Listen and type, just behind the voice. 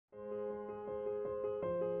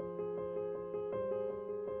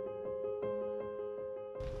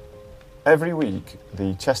Every week,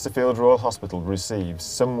 the Chesterfield Royal Hospital receives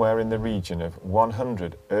somewhere in the region of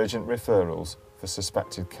 100 urgent referrals for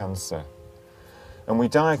suspected cancer. And we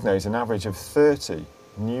diagnose an average of 30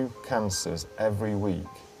 new cancers every week.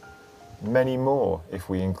 Many more if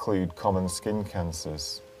we include common skin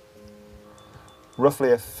cancers.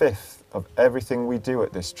 Roughly a fifth of everything we do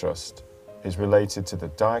at this trust is related to the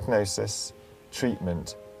diagnosis,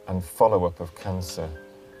 treatment and follow-up of cancer,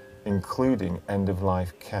 including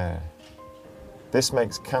end-of-life care. This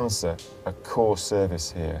makes cancer a core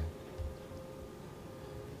service here.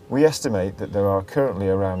 We estimate that there are currently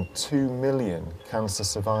around 2 million cancer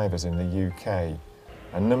survivors in the UK,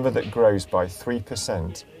 a number that grows by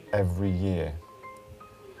 3% every year.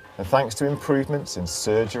 And thanks to improvements in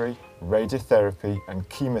surgery, radiotherapy and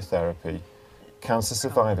chemotherapy, cancer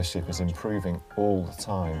survivorship is improving all the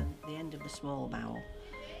time. The end of the small bowel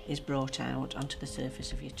is brought out onto the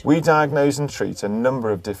surface of your tummy. We diagnose and treat a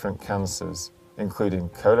number of different cancers, including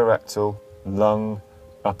colorectal, lung,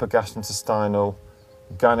 upper gastrointestinal,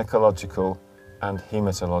 gynaecological and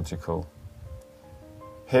haematological.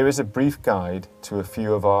 Here is a brief guide to a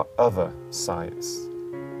few of our other sites.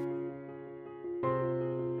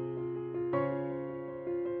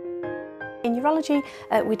 In urology,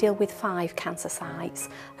 we deal with 5 cancer sites.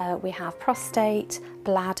 We have prostate,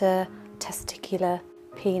 bladder, testicular,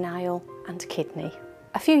 penile and kidney.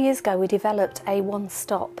 A few years ago we developed a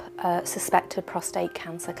one-stop suspected prostate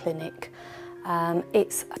cancer clinic.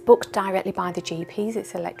 It's booked directly by the GPs,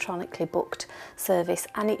 it's an electronically booked service,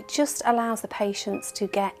 and it just allows the patients to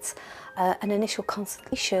get an initial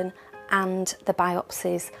consultation and the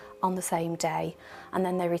biopsies on the same day, and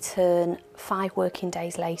then they return 5 working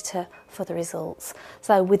days later for the results.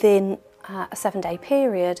 So within a 7-day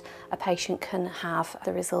period a patient can have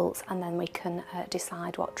the results, and then we can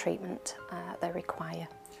decide what treatment they require.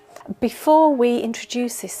 Before we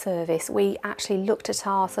introduced this service, we actually looked at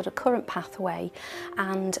our sort of current pathway,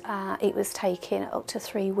 and it was taking up to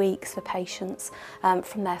 3 weeks for patients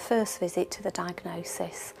from their first visit to the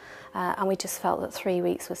diagnosis, and we just felt that 3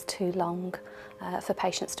 weeks was too long for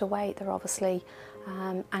patients to wait. They're obviously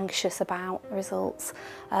anxious about results,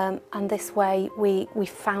 and this way we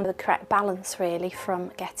found the correct balance really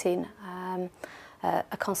from getting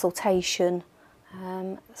a consultation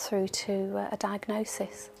through to a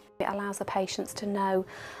diagnosis. It allows the patients to know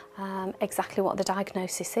exactly what the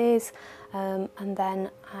diagnosis is, and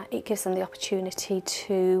then it gives them the opportunity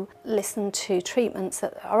to listen to treatments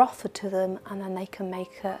that are offered to them, and then they can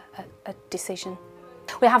make a decision.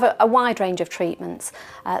 We have a wide range of treatments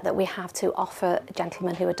that we have to offer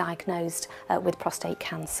gentlemen who are diagnosed with prostate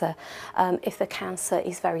cancer. If the cancer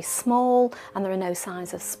is very small and there are no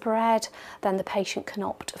signs of spread, then the patient can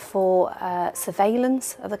opt for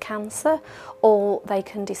surveillance of the cancer, or they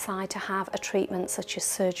can decide to have a treatment such as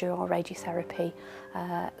surgery or radiotherapy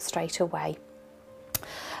straight away.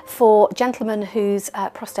 For gentlemen whose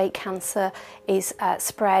prostate cancer is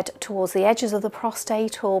spread towards the edges of the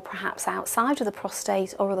prostate, or perhaps outside of the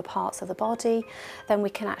prostate or other parts of the body, then we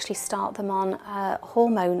can actually start them on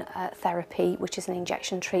hormone therapy, which is an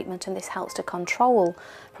injection treatment, and this helps to control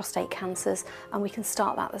prostate cancers, and we can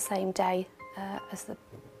start that the same day as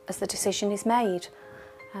the decision is made.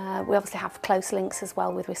 We obviously have close links as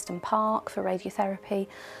well with Wiston Park for radiotherapy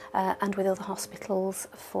and with other hospitals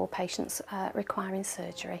for patients requiring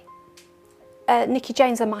surgery. Nikki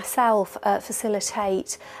James and myself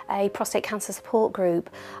facilitate a prostate cancer support group.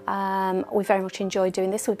 We very much enjoy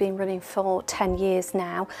doing this. We've been running for 10 years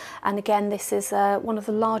now, and again this is one of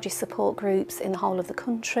the largest support groups in the whole of the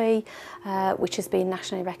country, which has been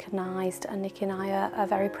nationally recognised, and Nikki and I are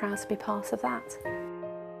very proud to be part of that.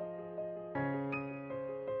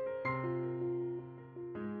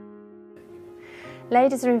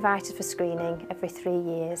 Ladies are invited for screening every 3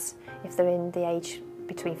 years if they're in the age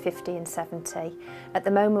between 50 and 70. At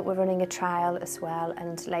the moment we're running a trial as well,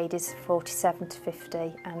 and ladies 47 to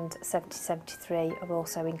 50 and 70 to 73 are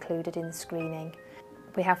also included in the screening.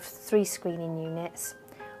 We have 3 screening units,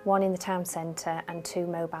 1 in the town centre and 2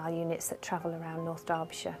 mobile units that travel around North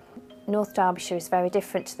Derbyshire. North Derbyshire is very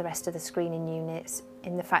different to the rest of the screening units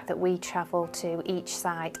in the fact that we travel to each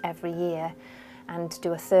site every year and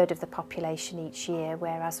do a third of the population each year,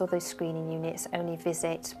 whereas other screening units only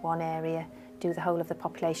visit one area, do the whole of the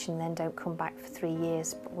population, and then don't come back for 3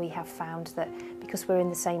 years. But we have found that because we're in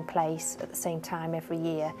the same place at the same time every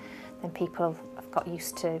year, then people have got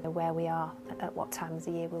used to where we are at what time of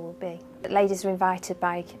the year we will be. Ladies are invited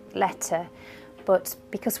by letter, but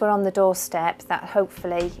because we're on the doorstep, that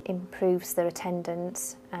hopefully improves their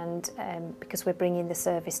attendance, and because we're bringing the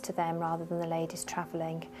service to them rather than the ladies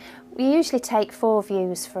travelling. We usually take 4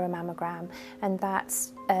 views for a mammogram, and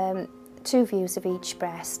that's two views of each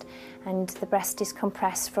breast, and the breast is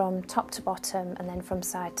compressed from top to bottom and then from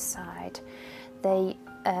side to side. The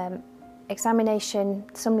examination,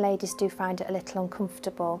 some ladies do find it a little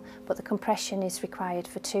uncomfortable, but the compression is required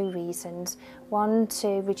for two reasons. One,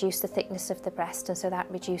 to reduce the thickness of the breast, and so that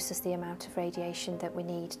reduces the amount of radiation that we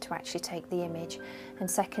need to actually take the image. And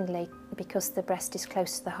secondly, because the breast is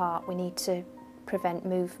close to the heart, we need to prevent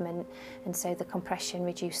movement, and so the compression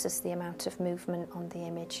reduces the amount of movement on the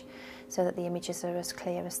image so that the images are as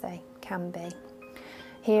clear as they can be.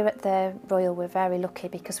 Here at the Royal we're very lucky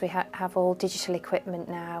because we have all digital equipment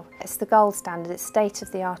now. It's the gold standard, it's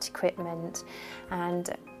state-of-the-art equipment,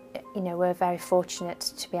 and we're very fortunate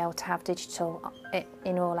to be able to have digital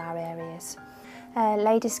in all our areas.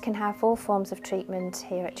 Ladies can have all forms of treatment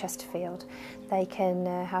here at Chesterfield. They can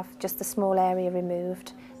have just the small area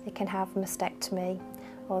removed, they can have mastectomy,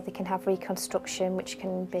 or they can have reconstruction, which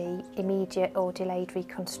can be immediate or delayed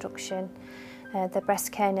reconstruction. The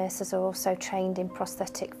breast care nurses are also trained in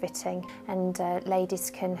prosthetic fitting, and ladies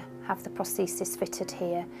can have the prosthesis fitted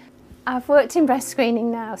here. I've worked in breast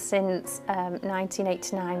screening now since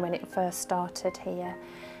 1989 when it first started here,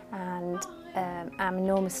 and I'm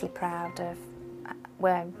enormously proud of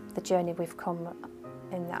where the journey we've come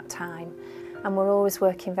in that time, and we're always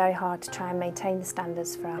working very hard to try and maintain the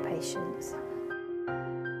standards for our patients.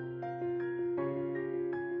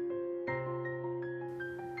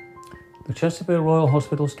 The Chesterfield Royal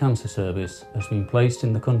Hospital's Cancer Service has been placed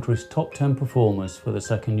in the country's top 10 performers for the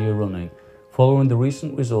second year running, following the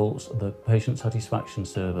recent results of the Patient Satisfaction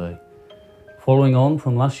Survey. Following on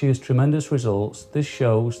from last year's tremendous results, this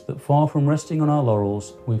shows that far from resting on our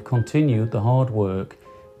laurels, we've continued the hard work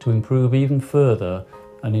to improve even further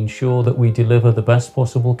and ensure that we deliver the best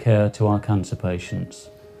possible care to our cancer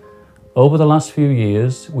patients. Over the last few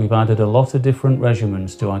years, we've added a lot of different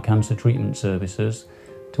regimens to our cancer treatment services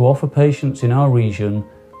to offer patients in our region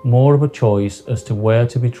more of a choice as to where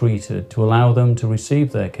to be treated to allow them to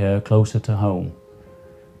receive their care closer to home.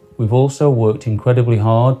 We've also worked incredibly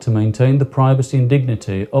hard to maintain the privacy and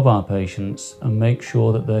dignity of our patients and make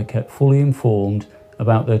sure that they're kept fully informed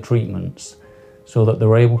about their treatments so that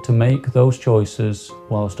they're able to make those choices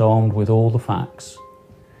whilst armed with all the facts.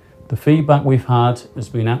 The feedback we've had has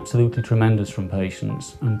been absolutely tremendous from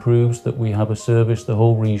patients and proves that we have a service the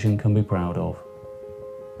whole region can be proud of.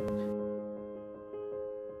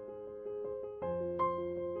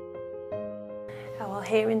 Well,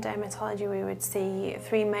 here in dermatology we would see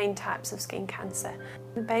three main types of skin cancer.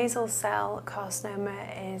 The basal cell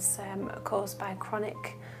carcinoma is caused by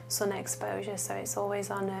chronic sun exposure, so it's always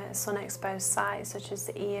on a sun exposed site such as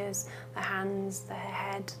the ears, the hands, the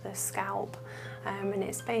head, the scalp, and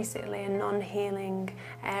it's basically a non-healing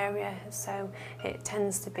area, so it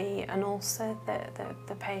tends to be an ulcer that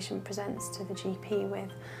the patient presents to the GP with.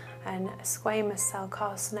 And a squamous cell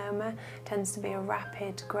carcinoma tends to be a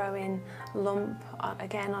rapid growing lump,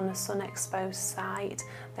 again on a sun exposed site.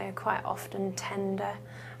 They're quite often tender,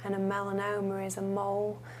 and a melanoma is a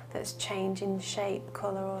mole that's changing shape,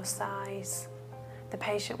 colour or size. The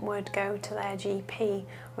patient would go to their GP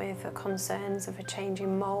with concerns of a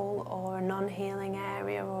changing mole or a non-healing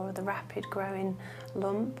area or the rapid growing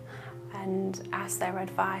lump, and ask their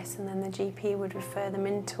advice, and then the GP would refer them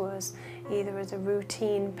into us either as a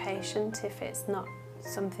routine patient if it's not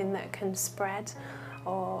something that can spread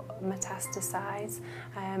or metastasize,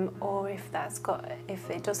 or if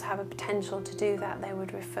it does have a potential to do that, they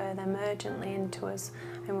would refer them urgently into us,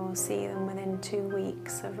 and we'll see them within 2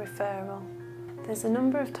 weeks of referral. There's a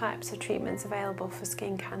number of types of treatments available for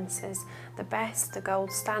skin cancers. The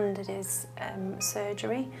gold standard is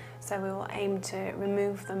surgery, so we will aim to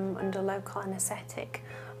remove them under local anaesthetic.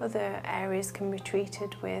 Other areas can be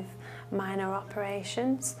treated with minor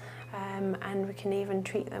operations, and we can even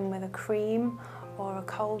treat them with a cream or a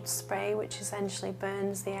cold spray, which essentially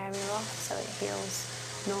burns the area off so it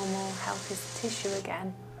heals normal, healthy tissue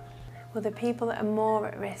again. Well, the people that are more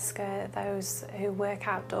at risk are those who work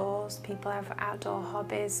outdoors, people who have outdoor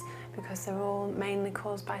hobbies, because they're all mainly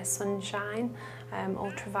caused by sunshine,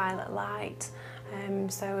 ultraviolet light.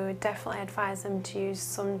 So we would definitely advise them to use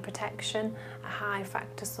sun protection, a high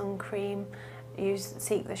factor sun cream,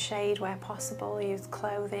 seek the shade where possible, use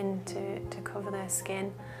clothing to cover their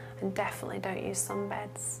skin, and definitely don't use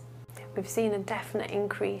sunbeds. We've seen a definite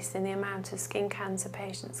increase in the amount of skin cancer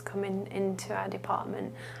patients coming into our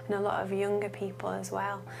department, and a lot of younger people as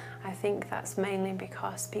well. I think that's mainly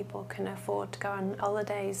because people can afford to go on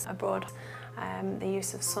holidays abroad. The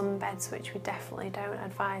use of sunbeds, which we definitely don't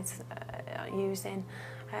advise using.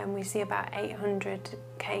 We see about 800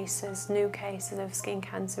 new cases of skin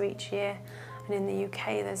cancer each year, and in the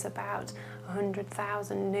UK there's about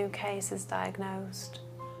 100,000 new cases diagnosed.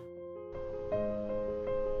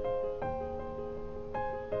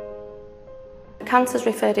 Cancers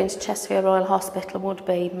referred into Chesterfield Royal Hospital would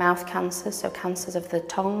be mouth cancers, so cancers of the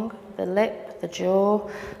tongue, the lip, the jaw,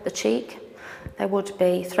 the cheek. There would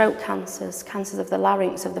be throat cancers, cancers of the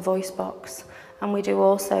larynx, of the voice box, and we do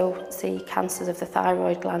also see cancers of the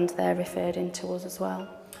thyroid gland. They're referred into us as well.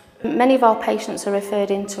 Many of our patients are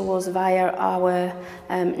referred into us via our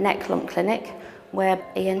neck lung clinic, where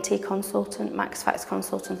ENT consultant, max fax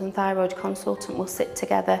consultant and thyroid consultant will sit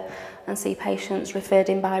together and see patients referred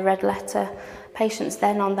in by red letter. Patients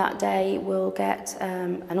then on that day will get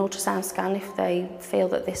an ultrasound scan if they feel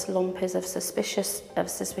that this lump is of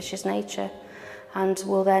suspicious nature, and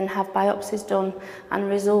will then have biopsies done, and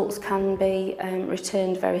results can be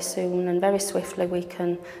returned very soon, and very swiftly we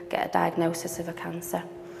can get a diagnosis of a cancer.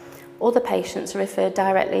 Other patients are referred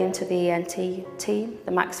directly into the ENT team,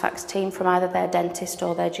 the MaxFax team, from either their dentist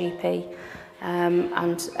or their GP,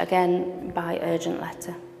 and again by urgent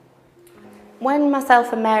letter. When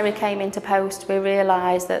myself and Mary came into post, we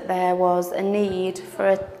realised that there was a need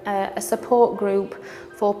for a support group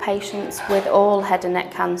for patients with all head and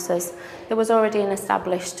neck cancers. There was already an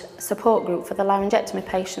established support group for the laryngectomy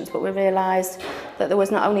patients, but we realised that there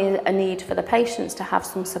was not only a need for the patients to have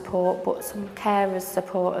some support, but some carers'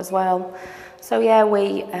 support as well. So yeah,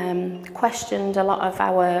 we questioned a lot of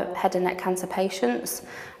our head and neck cancer patients,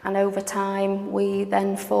 and over time we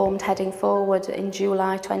then formed Heading Forward in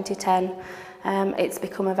July 2010. It's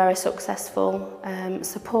become a very successful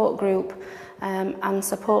support group and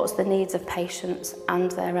supports the needs of patients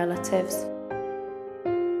and their relatives.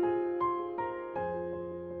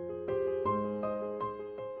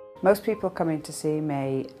 Most people come in to see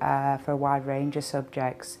me for a wide range of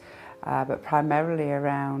subjects, but primarily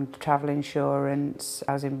around travel insurance,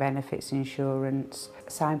 housing benefits insurance,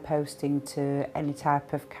 signposting to any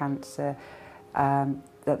type of cancer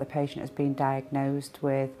that the patient has been diagnosed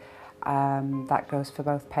with. That goes for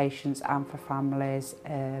both patients and for families,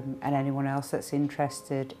 and anyone else that's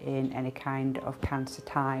interested in any kind of cancer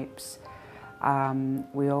types.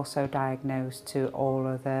 We also diagnose to all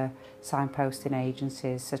other signposting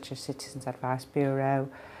agencies such as Citizens Advice Bureau,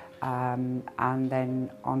 and then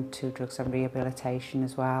on to drugs and rehabilitation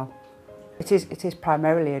as well. It is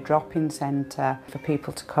primarily a drop-in centre for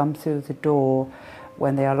people to come through the door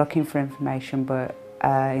when they are looking for information, but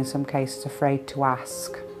in some cases afraid to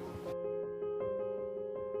ask.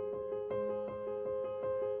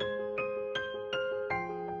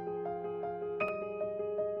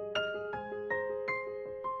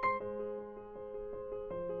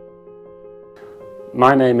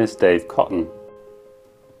 My name is Dave Cotton.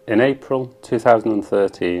 In April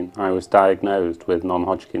 2013, I was diagnosed with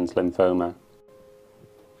non-Hodgkin's lymphoma.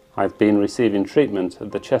 I've been receiving treatment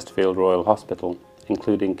at the Chesterfield Royal Hospital,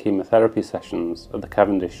 including chemotherapy sessions at the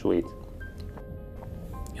Cavendish Suite.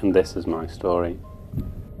 And this is my story.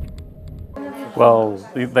 Well,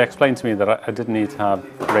 they explained to me that I didn't need to have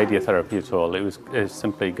radiotherapy at all. It was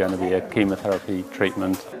simply going to be a chemotherapy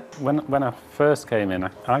treatment. When I first came in,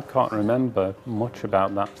 I can't remember much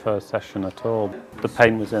about that first session at all. The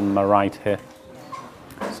pain was in my right hip,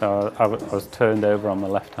 so I was turned over on my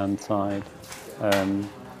left-hand side. And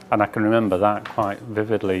I can remember that quite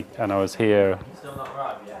vividly, and I was here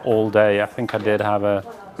all day. I think I did have a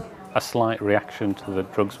slight reaction to the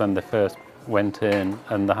drugs when they first went in,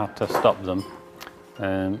 and they had to stop them.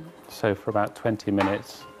 So for about 20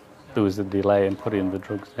 minutes there was a delay in putting the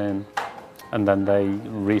drugs in, and then they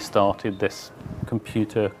restarted this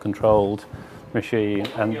computer-controlled machine,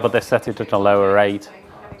 but they set it at a lower rate.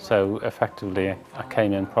 So effectively I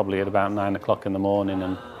came in probably at about 9 o'clock in the morning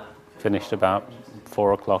and finished about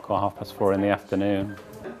 4 o'clock or 4:30 in the afternoon.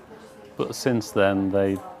 But since then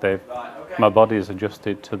my body has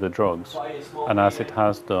adjusted to the drugs, and as it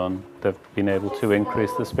has done, they've been able to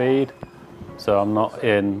increase the speed. So I'm not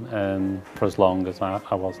in for as long as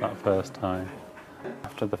I was that first time.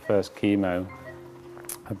 After the first chemo,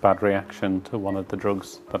 a bad reaction to one of the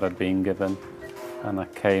drugs that I'd been given, and I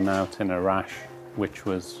came out in a rash which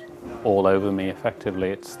was all over me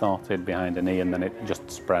effectively. It started behind a knee and then it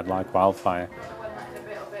just spread like wildfire.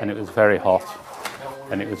 And it was very hot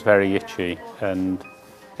and it was very itchy, and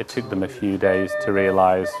it took them a few days to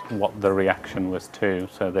realise what the reaction was to,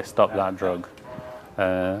 so they stopped that drug.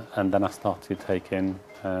 And then I started taking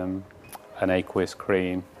an aqueous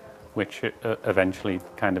cream, which eventually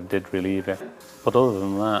kind of did relieve it. But other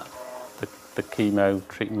than that, the chemo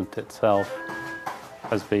treatment itself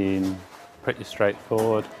has been pretty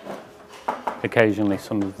straightforward. Occasionally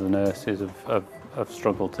some of the nurses have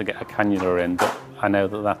struggled to get a cannula in, but I know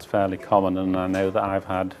that that's fairly common, and I know that I've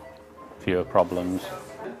had fewer problems.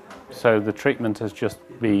 So the treatment has just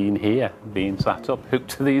been here, being sat up, hooked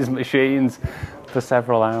to these machines for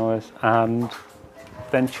several hours, and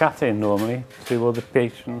then chatting normally to other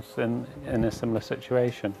patients in a similar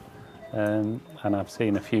situation. And I've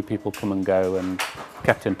seen a few people come and go and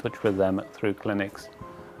kept in touch with them through clinics.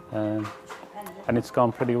 And it's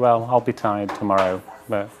gone pretty well. I'll be tired tomorrow,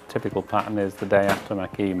 but typical pattern is the day after my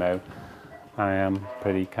chemo, I am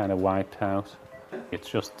pretty kind of wiped out. It's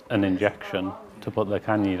just an injection to put the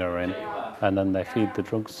cannula in, and then they feed the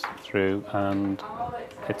drugs through, and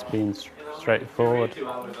it's been straightforward.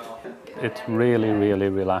 It's really, really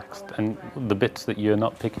relaxed, and the bits that you're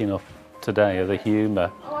not picking up today are the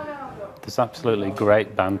humour. There's absolutely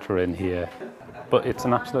great banter in here, but it's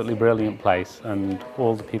an absolutely brilliant place, and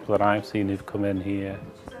all the people that I've seen who've come in here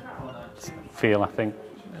feel, I think,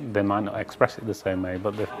 they might not express it the same way,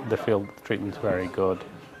 but they feel the treatment's very good,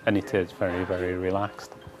 and it is very, very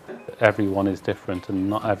relaxed. Everyone is different, and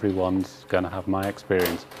not everyone's going to have my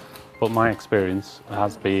experience, but my experience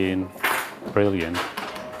has been brilliant.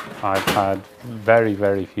 I've had very,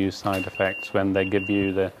 very few side effects when they give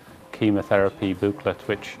you the chemotherapy booklet,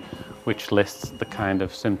 which lists the kind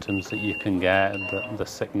of symptoms that you can get, the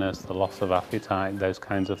sickness, the loss of appetite, those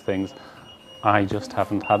kinds of things. I just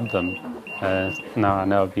haven't had them. Now I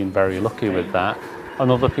know I've been very lucky with that, and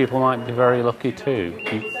other people might be very lucky too.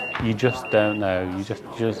 You just don't know. You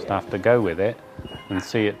just have to go with it and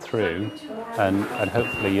see it through, and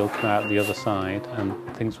hopefully you'll come out the other side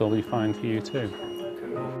and things will be fine for you too.